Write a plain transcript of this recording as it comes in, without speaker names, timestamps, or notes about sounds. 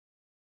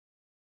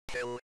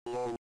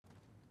Hello.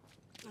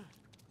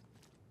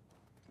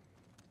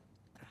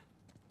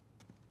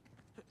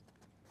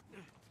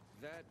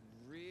 That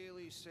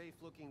really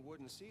safe-looking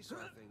wooden seesaw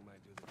thing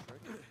might do the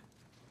trick.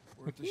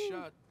 Worth a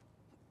shot.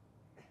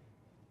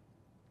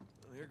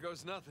 Well, here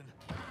goes nothing.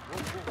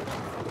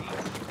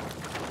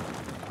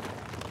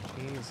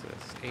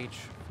 Jesus H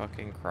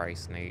fucking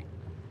Christ, Nate.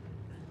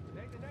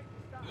 Nathan,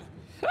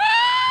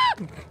 stop!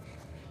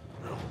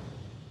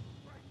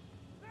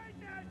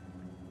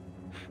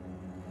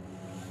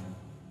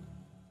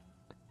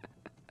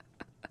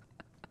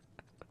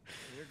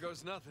 Here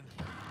goes nothing.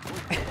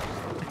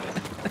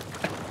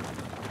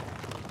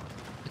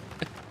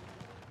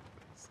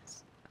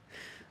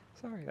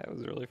 Sorry, that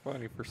was really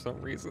funny for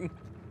some reason.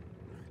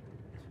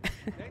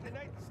 Nathan,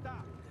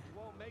 stop! You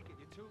won't make it.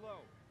 You're too low.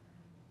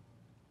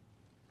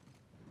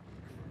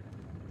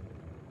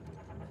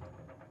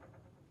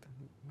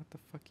 What the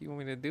fuck you want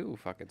me to do,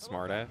 fucking Come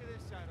on, smartass? back to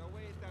this side. I'll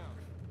weigh it down.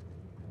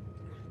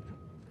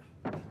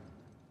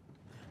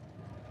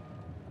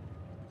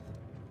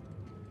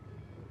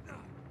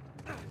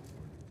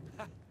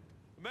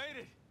 Made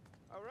it.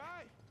 All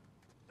right.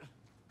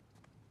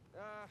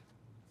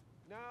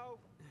 Now,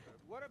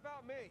 what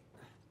about me?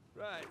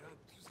 Right.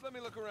 Just let me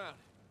look around.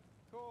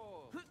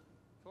 Cool.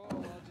 Cool.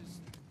 I'll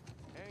just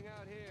hang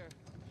out here.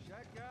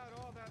 Check out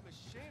all that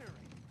machinery.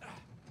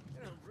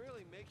 It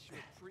really makes you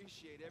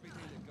appreciate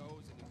everything that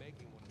goes into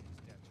making one of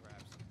these death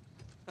traps.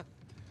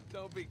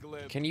 Don't be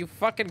glib. Can you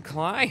fucking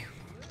climb?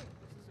 This is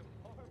a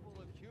marvel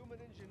of human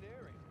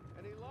engineering.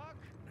 Any luck?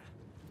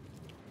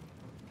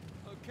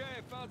 Okay,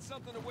 I found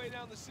something to weigh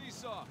down the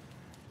seesaw.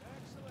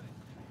 Excellent.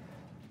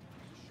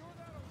 You sure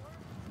that'll work?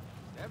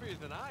 Heavier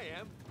than I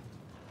am.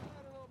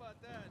 I don't know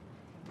about that.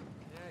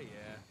 Yeah,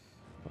 yeah.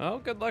 Well,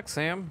 good luck,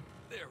 Sam.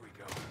 There we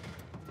go.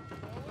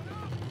 Going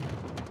up.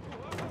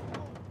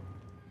 Whoa.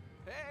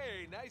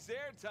 Hey, nice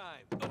air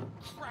time. Oh,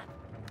 crap.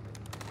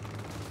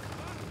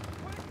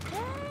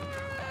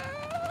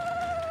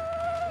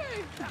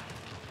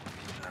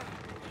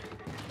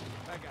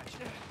 I got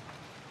you.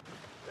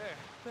 There.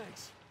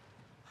 Thanks.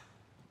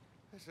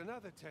 There's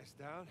another test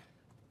down.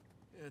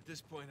 Yeah, at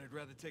this point, I'd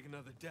rather take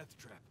another death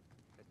trap.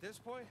 At this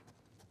point,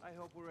 I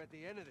hope we're at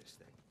the end of this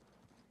thing.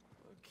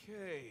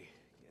 Okay,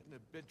 getting a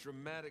bit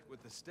dramatic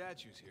with the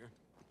statues here.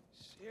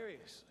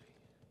 Seriously.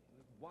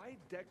 Why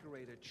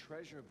decorate a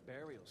treasure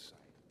burial site?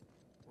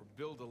 Or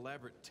build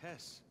elaborate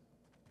tests.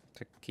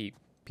 To keep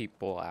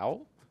people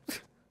out?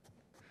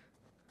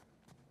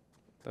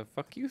 The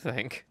fuck you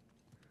think?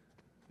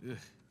 Ugh.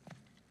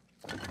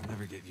 I'll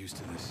never get used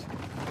to this.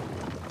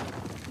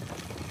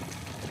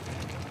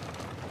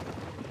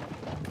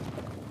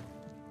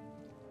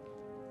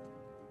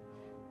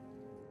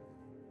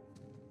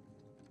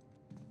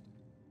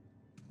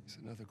 It's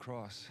another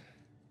cross.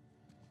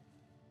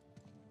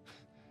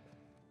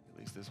 At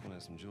least this one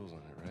has some jewels on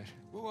it, right?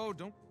 Whoa, whoa,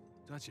 don't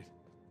touch it.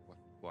 What?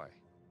 Why?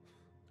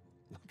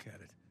 Look at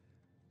it.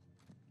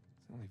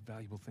 It's the only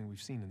valuable thing we've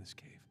seen in this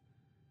cave.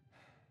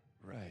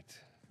 Right.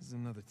 This is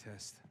another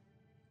test.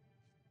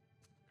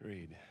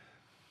 Agreed.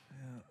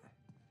 Yeah.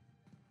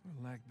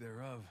 Or lack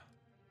thereof.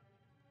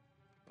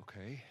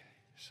 Okay,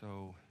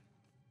 so...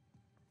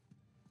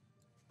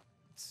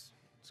 It's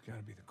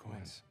gotta be the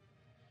coins.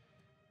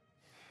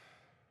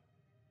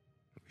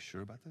 Are we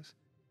sure about this?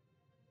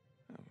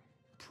 I'm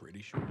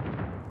pretty sure.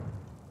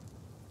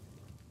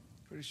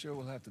 Pretty sure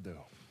we'll have to do.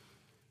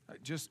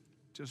 Just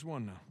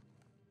one now.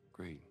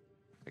 Agreed.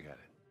 I got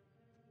it.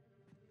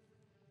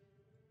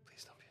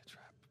 Please don't be a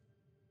trap.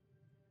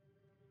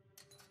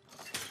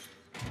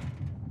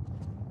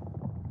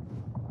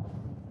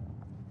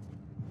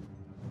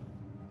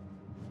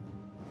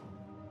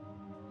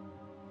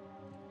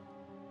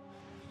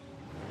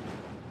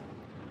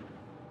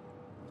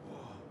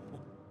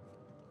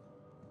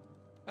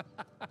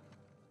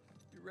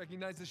 You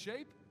recognize the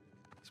shape?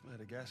 It's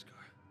Madagascar.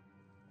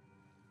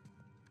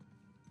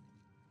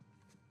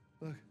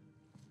 Look.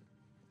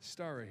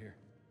 Star right here.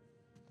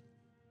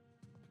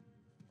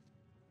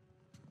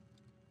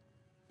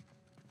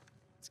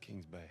 It's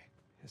Kings Bay.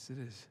 Yes, it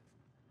is.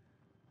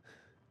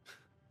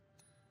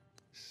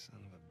 Son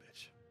of a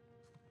bitch.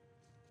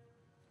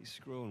 He's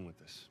screwing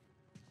with us.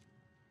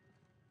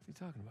 What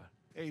are you talking about?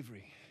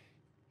 Avery,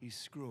 he's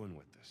screwing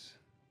with us.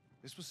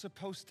 This was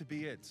supposed to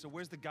be it, so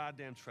where's the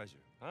goddamn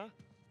treasure, huh?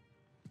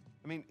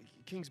 I mean,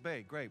 Kings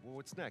Bay, great. Well,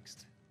 what's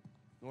next?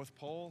 North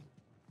Pole?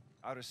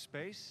 Outer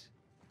space?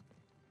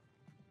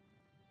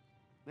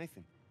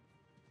 Nathan.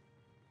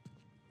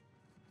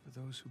 For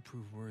those who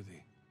prove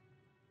worthy,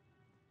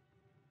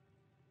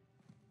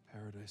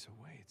 paradise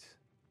awaits.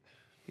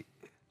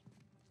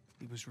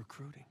 He was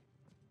recruiting.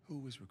 Who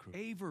was recruiting?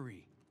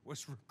 Avery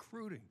was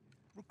recruiting.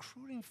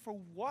 Recruiting for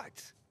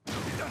what?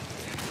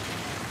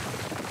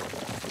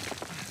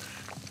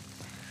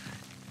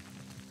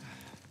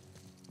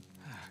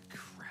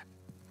 Crap.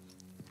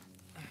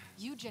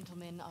 You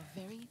gentlemen are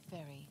very,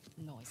 very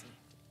noisy.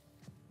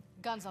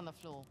 Guns on the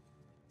floor.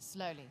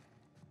 Slowly.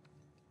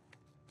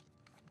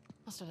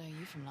 Must have known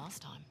you from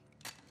last time.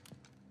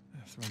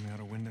 Throwing me out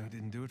a window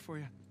didn't do it for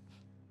you?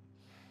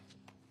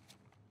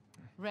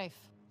 Rafe.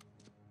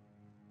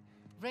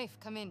 Rafe,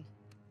 come in.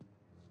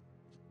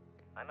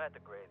 I'm at the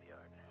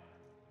graveyard.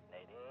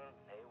 Nadine,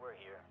 hey, we're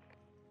here.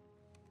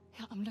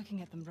 Yeah, I'm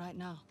looking at them right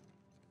now.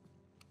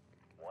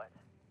 What?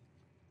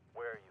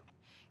 Where are you?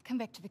 Come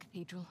back to the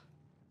cathedral.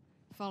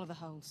 Follow the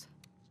holes.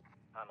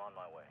 I'm on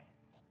my way.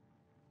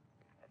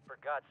 And for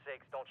God's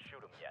sakes, don't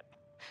shoot him yet.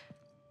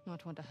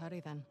 Not want to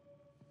hurry then.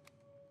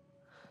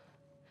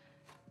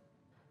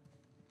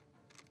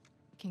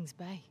 Kings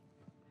Bay.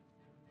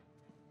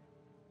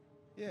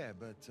 Yeah,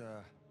 but,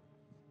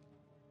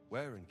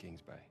 where in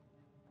Kings Bay?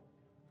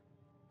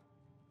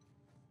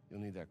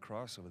 You'll need that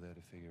cross over there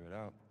to figure it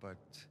out, but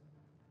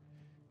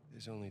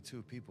there's only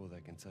 2 people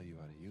that can tell you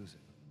how to use it.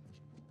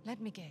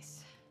 Let me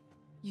guess.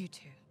 You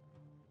two.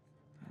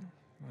 I'm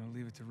gonna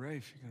leave it to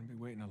Rafe. You're gonna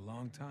be waiting a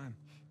long time.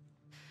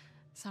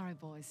 Sorry,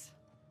 boys.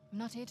 I'm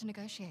not here to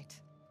negotiate.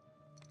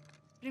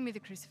 Bring me the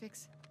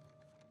crucifix.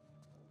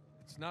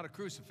 It's not a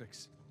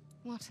crucifix.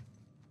 What?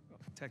 Well,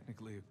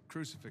 technically, a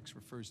crucifix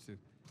refers to a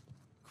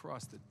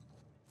cross that...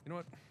 You know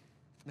what?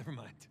 Never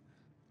mind.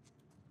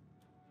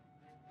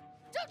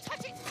 Don't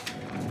touch it!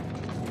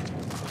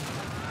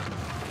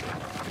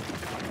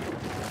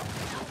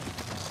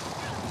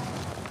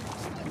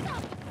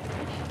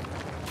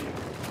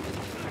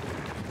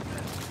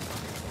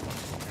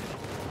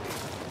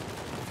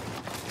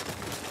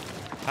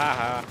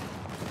 Haha.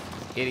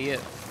 Idiot.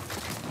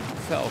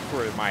 Fell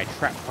for my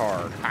trap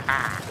card.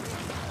 Haha.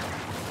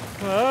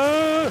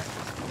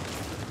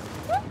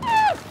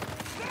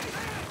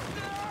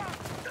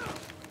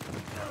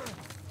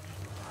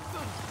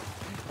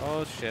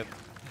 Oh shit.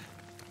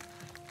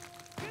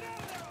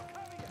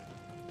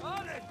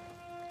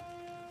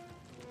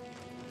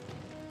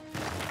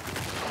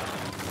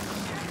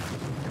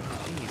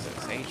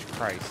 Jesus H.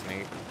 Christ,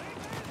 Nate.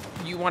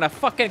 You wanna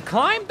fucking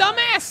climb,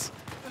 dumbass?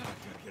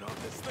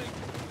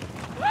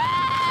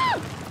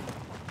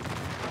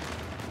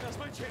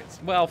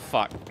 Well,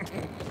 fuck.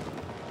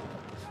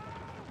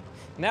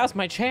 Now's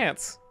my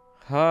chance.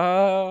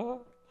 Climb.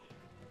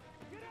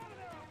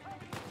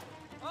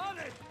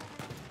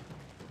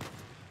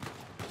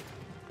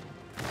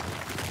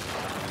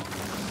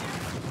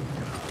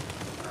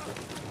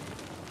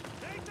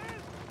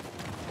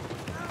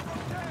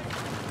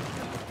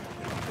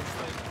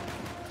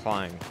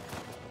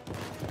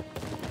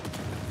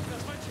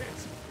 That's my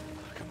chance.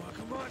 Come on,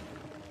 come on.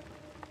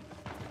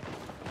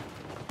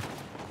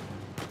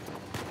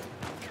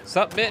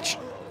 Sup, bitch?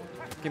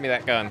 Give me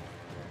that gun.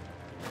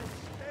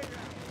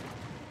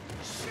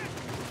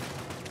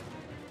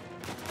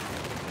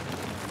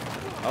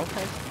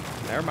 Okay,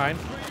 never mind.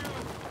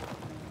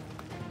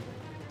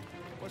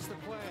 What's the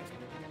plan?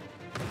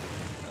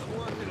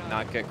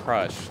 Not get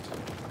crushed.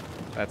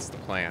 That's the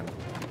plan.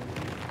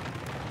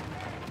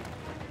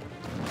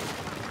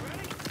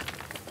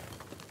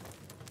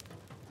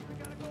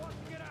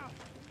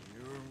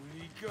 Here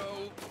we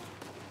go.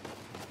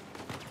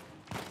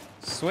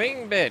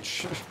 Swing,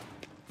 bitch!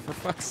 For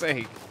fuck's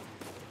sake.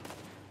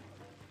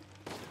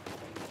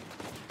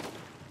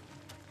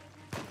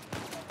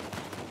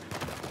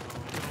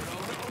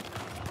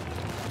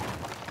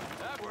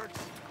 That works.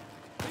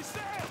 He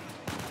said.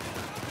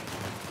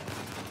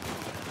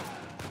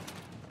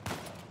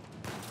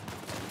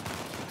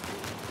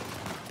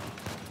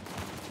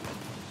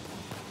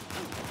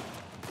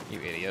 You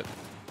idiot.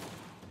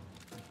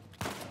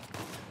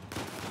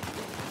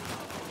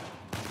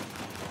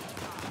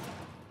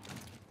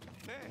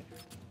 Man,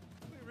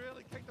 we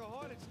really kicked a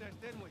hornet's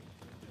nest, didn't we?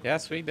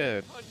 Yes, we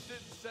did. Punch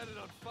didn't set it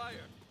on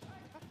fire.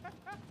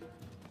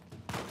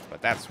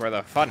 But that's where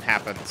the fun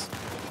happens.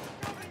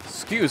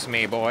 Excuse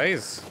me,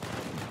 boys.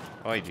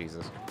 Oh,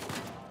 Jesus.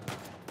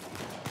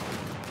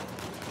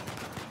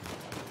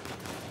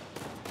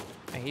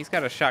 Hey, he's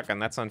got a shotgun.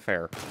 That's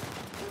unfair.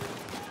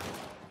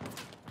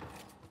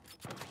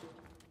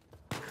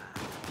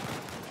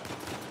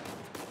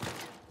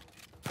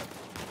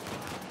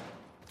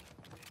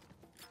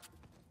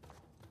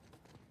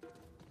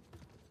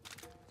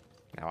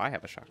 Now I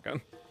have a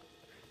shotgun.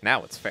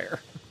 Now it's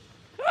fair.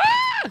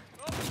 Ah!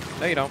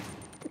 No, you don't.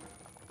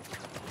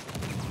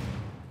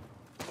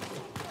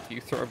 If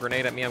you throw a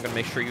grenade at me, I'm gonna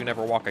make sure you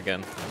never walk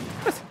again.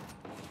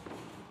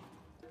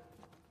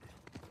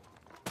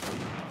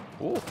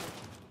 Ooh.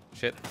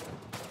 Shit.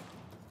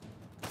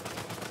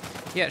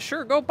 Yeah,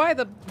 sure, go by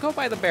the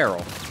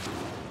barrel.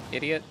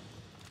 Idiot.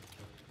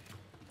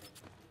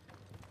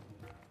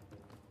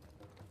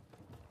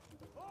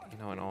 You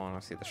know, in all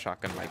honesty, the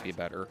shotgun might be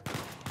better.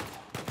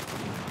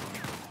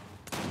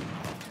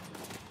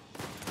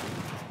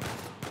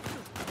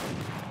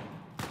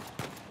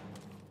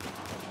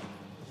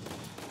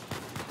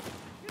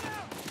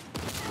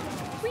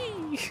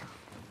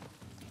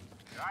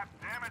 God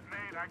damn it,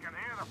 Nate. I can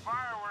hear the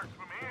fireworks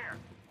from here.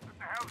 What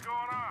the hell's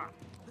going on?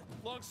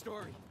 Long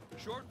story.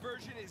 Short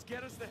version is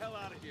get us the hell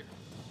out of here.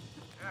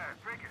 Yeah,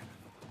 figured.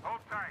 Hold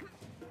tight.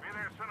 Be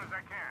there as soon as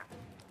I can.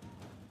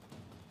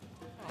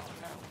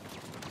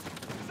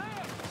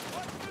 Sam,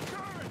 watch the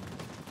turret!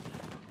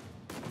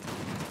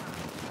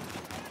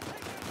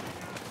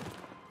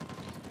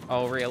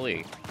 Oh,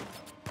 really?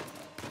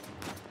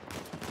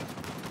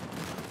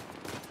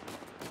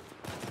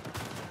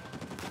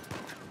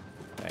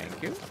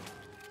 Thank you.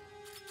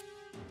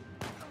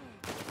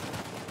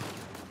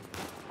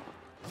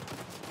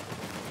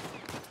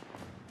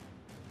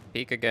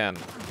 Peek again.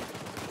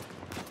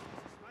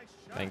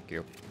 Thank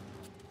you.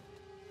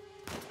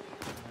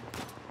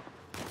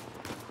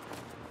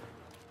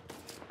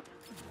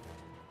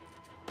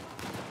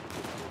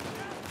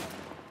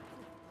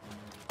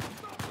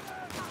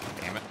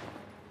 Damn it.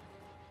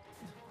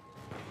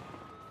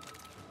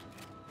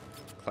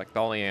 Collect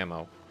all the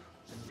ammo.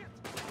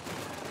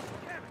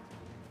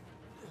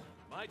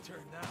 My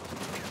turn now.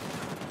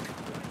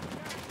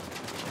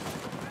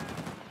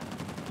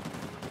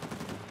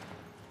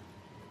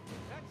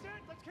 That's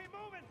it. Let's keep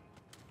moving.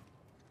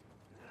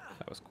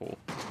 That was cool.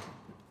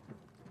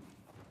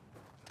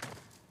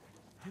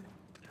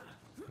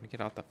 Let me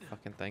get out the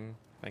fucking thing.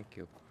 Thank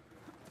you.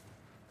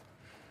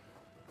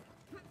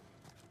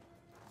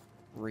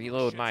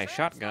 Reload my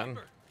shotgun.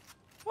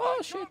 Oh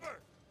shit.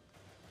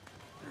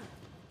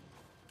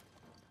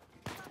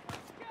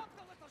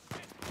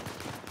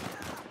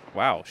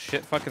 Wow,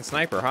 shit fucking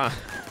sniper, huh?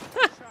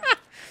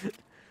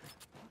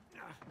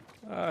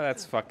 Oh,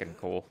 that's fucking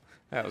cool.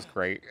 That was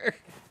great.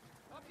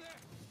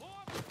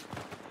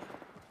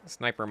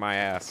 Sniper my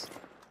ass.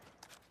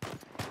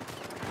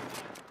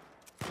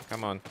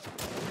 Come on.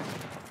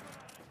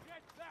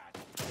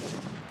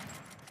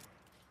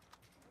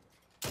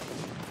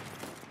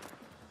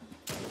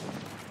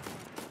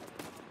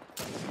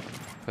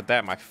 Put that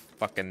in my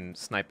fucking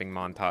sniping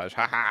montage.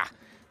 Haha.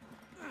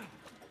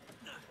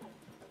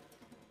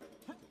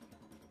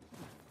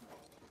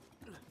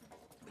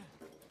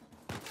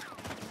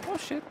 Oh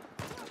shit.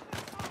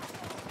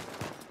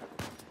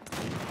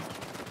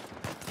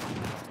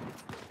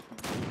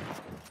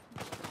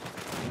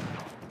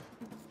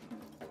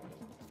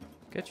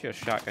 Get you a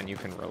shotgun you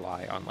can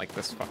rely on, like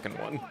this fucking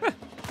one.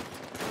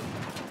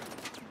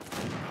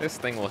 This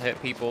thing will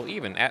hit people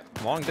even at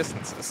long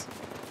distances.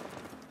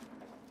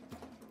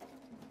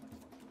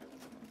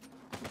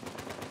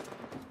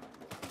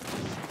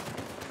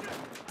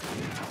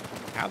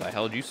 How the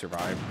hell did you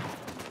survive?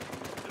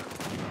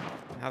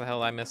 How the hell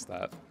did I miss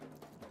that?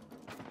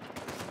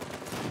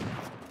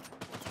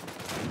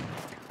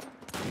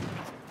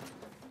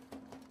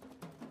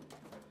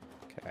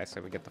 Okay, I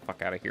say we get the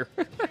fuck out of here.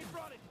 Keep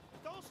running.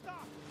 Don't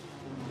stop.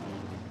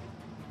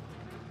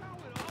 No!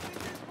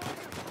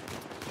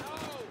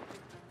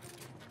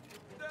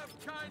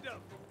 Kind of.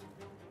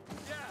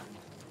 Yeah.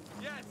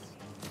 Yes.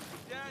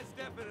 Yes,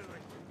 definitely.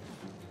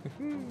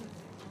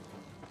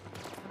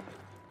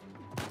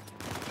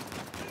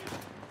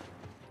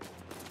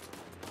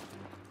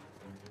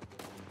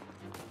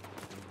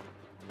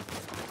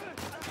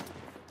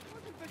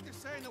 Wasn't Victor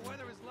saying the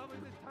weather is lovely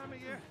this time of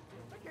year?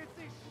 I can't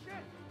see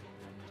shit.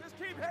 Just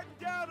keep heading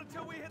down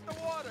until we hit the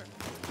water.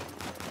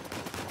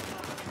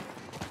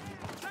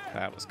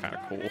 That was kind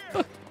of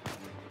cool.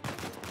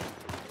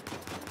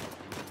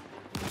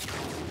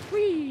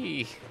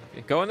 Whee!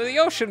 Go into the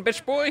ocean,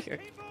 bitch boy! Keep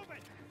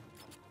moving.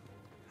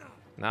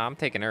 Nah, I'm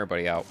taking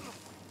everybody out.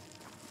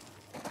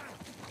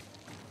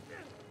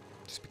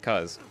 Just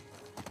because.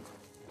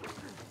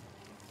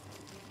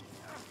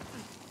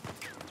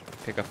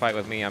 Pick a fight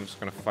with me, I'm just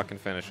gonna fucking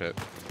finish it.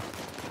 You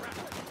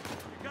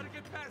gotta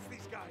get past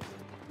these guys.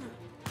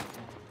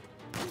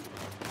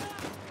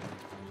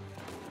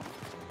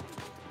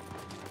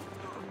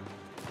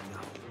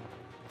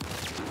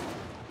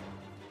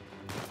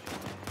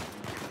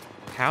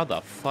 How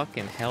the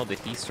fucking hell did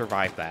he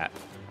survive that?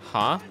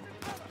 Huh?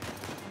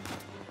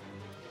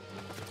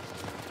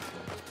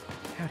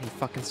 How'd he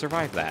fucking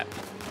survive that?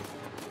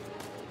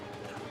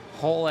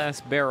 Whole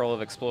ass barrel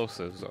of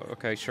explosives.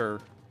 Okay, sure.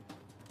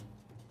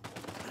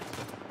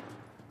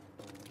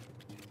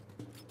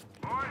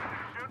 Boys,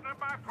 they're shooting at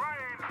my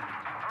plane.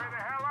 Hurry the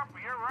hell up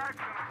or your ride's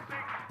gonna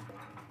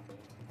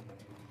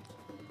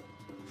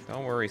sink.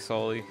 Don't worry,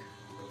 Sully.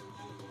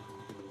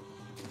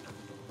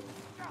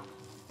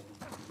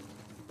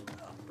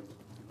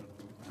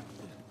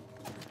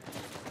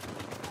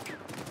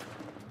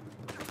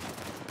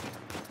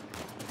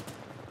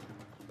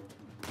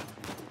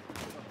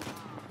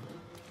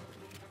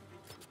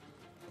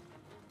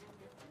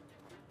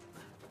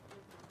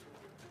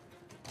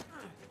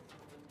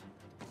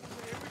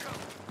 Here we go.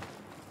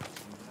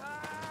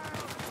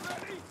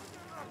 Ready?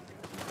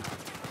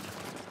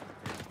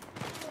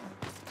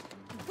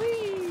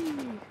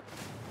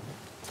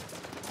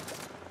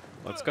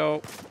 Let's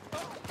go.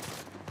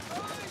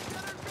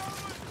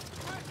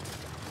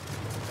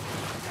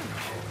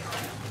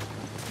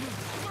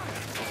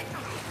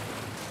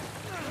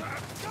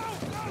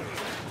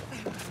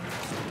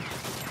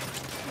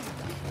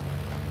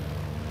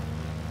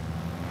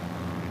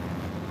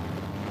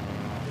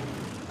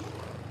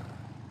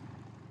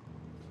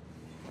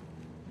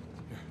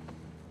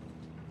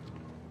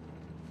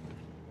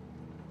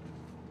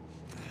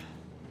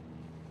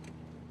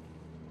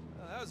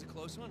 That was a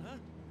close one, huh?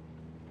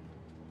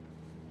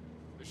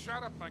 They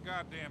shot up my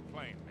goddamn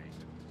plane,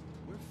 Nathan.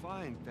 We're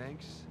fine,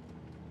 thanks.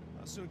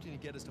 How soon can you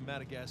get us to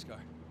Madagascar?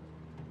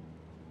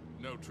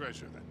 No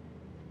treasure, then.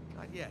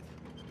 Not yet.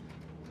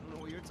 I don't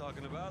know what you're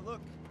talking about.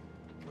 Look,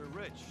 We're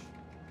rich.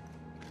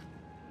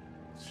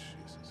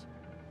 Jesus.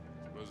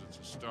 Suppose it's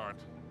a start.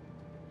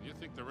 You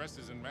think the rest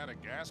is in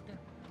Madagascar?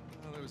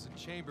 Well, there was a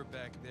chamber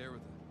back there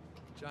with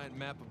a giant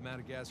map of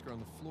Madagascar on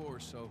the floor,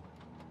 so...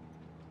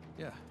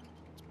 yeah,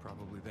 it's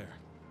probably there.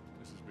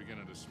 This is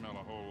beginning to smell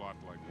a whole lot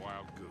like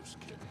Wild Goose,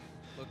 kid.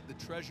 Look, the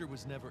treasure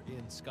was never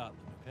in Scotland,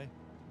 okay?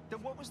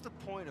 Then what was the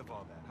point of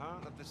all that,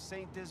 huh? Of the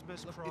St.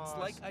 Dismas Look, cross? it's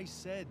like I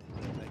said.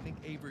 I think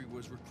Avery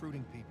was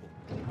recruiting people.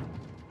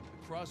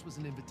 The cross was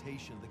an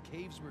invitation. The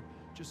caves were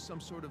just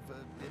some sort of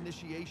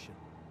initiation.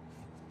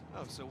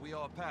 Oh, so we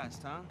all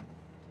passed, huh?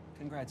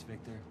 Congrats,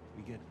 Victor.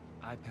 We get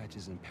eye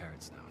patches and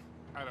parrots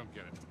now. I don't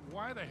get it.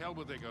 Why the hell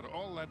would they go to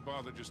all that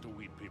bother just to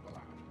weed people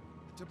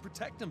out? To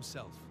protect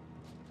himself.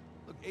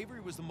 Look,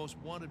 Avery was the most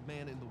wanted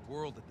man in the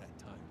world at that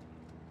time.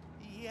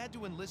 He had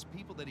to enlist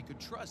people that he could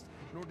trust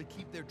in order to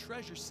keep their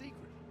treasure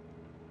secret.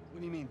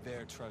 What do you mean,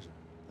 their treasure?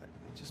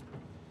 Just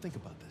think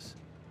about this.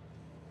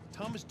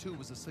 Thomas, too,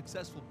 was a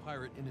successful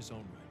pirate in his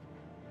own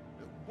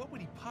right. What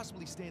would he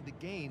possibly stand to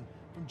gain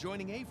from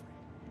joining Avery?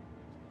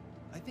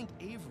 I think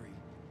Avery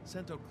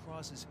sent out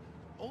crosses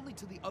only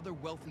to the other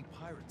wealthy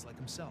pirates like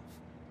himself.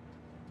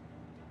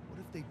 What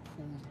if they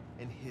pooled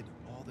and hid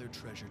all their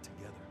treasure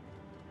together?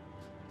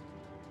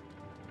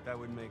 That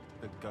would make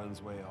the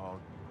guns way all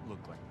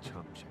look like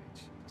chump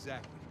change.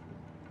 Exactly.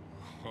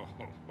 Oh,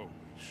 holy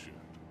shit.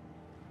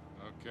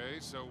 Okay,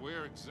 so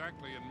where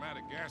exactly in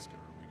Madagascar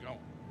are we going?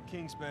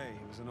 Kings Bay.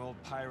 It was an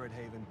old pirate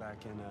haven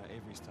back in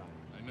Avery's time.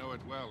 I know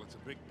it well. It's a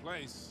big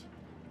place.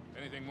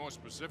 Anything more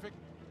specific?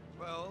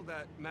 Well,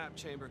 that map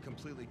chamber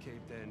completely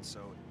caved in,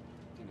 so,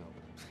 you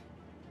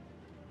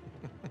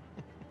know.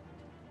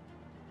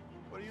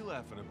 What are you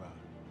laughing about?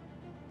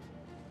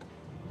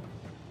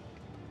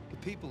 The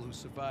people who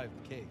survived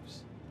the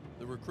caves.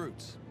 The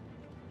recruits.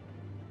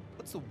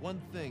 What's the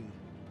one thing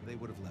they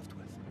would have left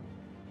with?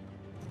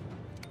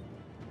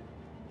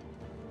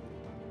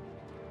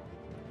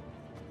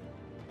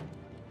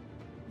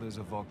 There's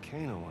a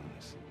volcano on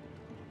this.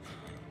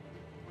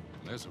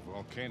 There's a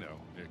volcano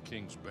near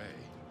Kings Bay.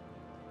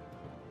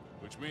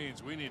 Which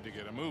means we need to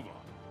get a move on.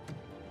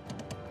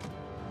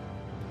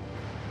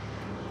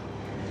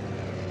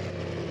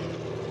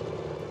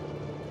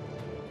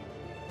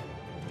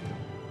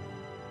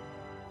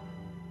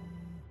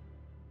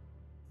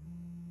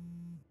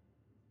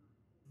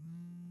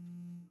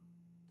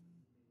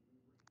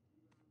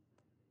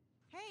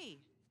 Hey.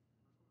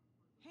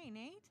 Hey,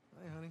 Nate.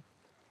 Hi, honey.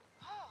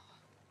 Oh,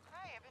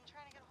 hi. I've been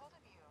trying to get a hold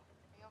of you.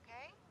 Are you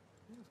okay?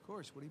 Yeah, of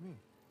course. What do you mean?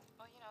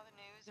 Well, you know, the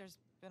news. There's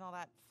been all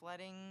that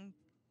flooding.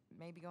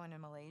 Maybe going to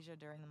Malaysia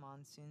during the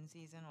monsoon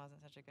season wasn't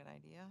such a good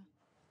idea.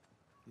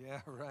 Yeah,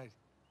 right.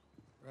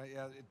 Right,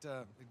 yeah,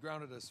 it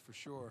grounded us for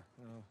sure.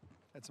 You know,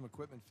 had some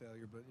equipment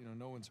failure, but, you know,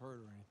 no one's hurt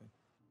or anything.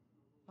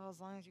 Well, as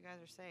long as you guys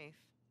are safe.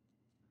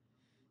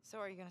 So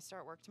are you going to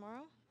start work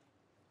tomorrow?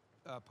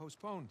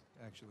 Postponed,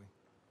 actually.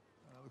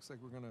 Looks like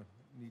we're gonna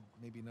need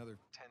maybe another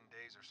 10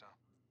 days or so.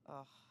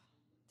 Ugh,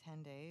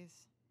 10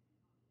 days?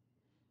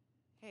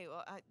 Hey,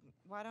 well,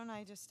 why don't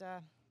I just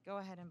go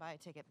ahead and buy a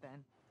ticket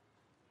then?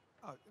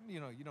 You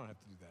know, you don't have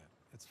to do that.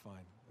 It's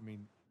fine. I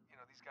mean, you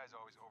know, these guys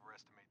always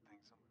overestimate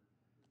things.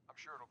 I'm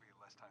sure it'll be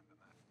less time than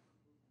that.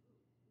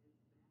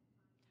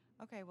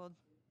 Okay, well,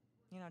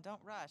 you know, don't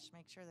rush.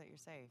 Make sure that you're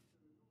safe.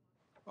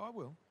 Oh, I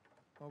will.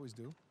 Always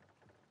do.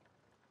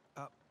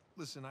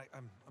 Listen,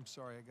 I'm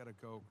sorry. I gotta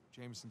go.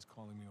 Jameson's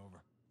calling me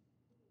over.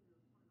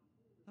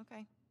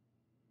 Okay.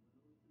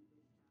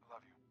 I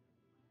love you.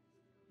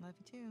 Love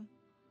you too.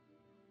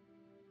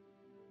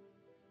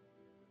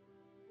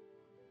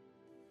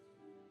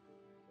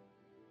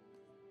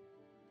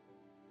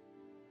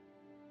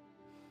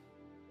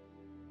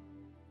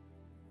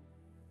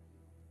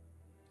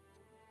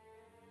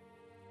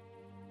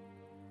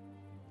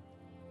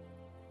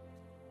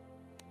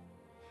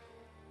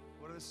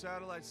 What are the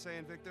satellites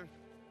saying, Victor?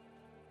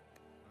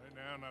 Right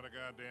now, not a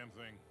goddamn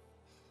thing.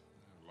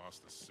 I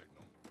lost the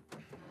signal.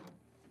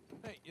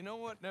 Hey, you know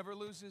what never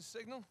loses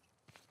signal?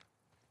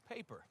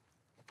 Paper.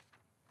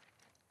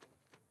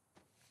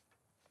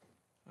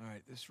 All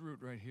right, this route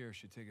right here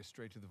should take us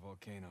straight to the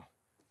volcano.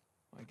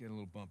 Might get a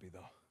little bumpy, though.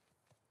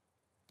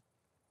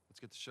 Let's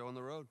get the show on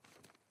the road.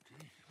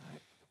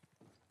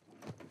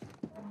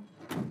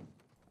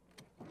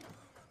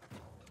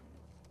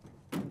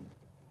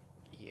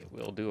 Yeah,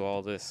 we'll do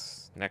all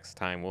this next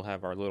time. We'll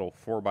have our little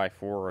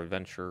 4x4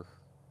 adventure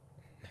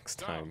next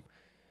time.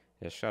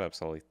 Yeah, shut up,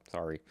 Sully.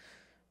 Sorry.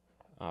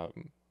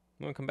 When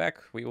we come back,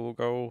 we will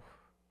go...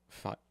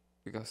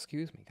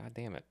 Excuse me, god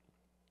damn it.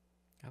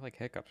 I like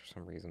hiccups for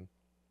some reason.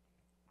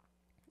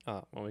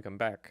 When we come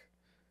back,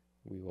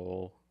 we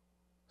will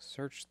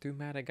search through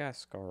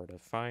Madagascar to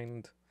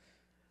find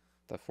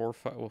the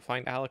we'll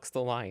find Alex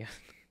the Lion.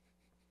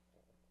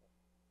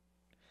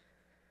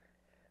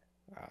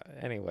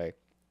 Anyway,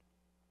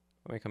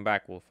 when we come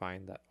back, we'll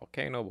find that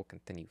volcano. We'll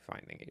continue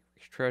finding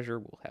Avery's treasure.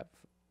 We'll have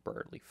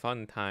Burley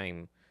fun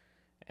time,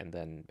 and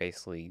then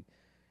basically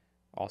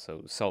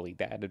also Sully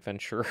dad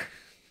adventure.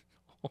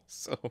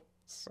 Also,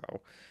 so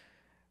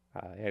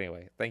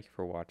Anyway, thank you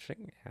for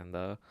watching, and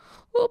oh,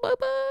 bye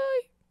bye.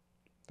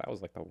 That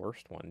was like the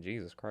worst one.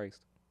 Jesus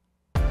Christ.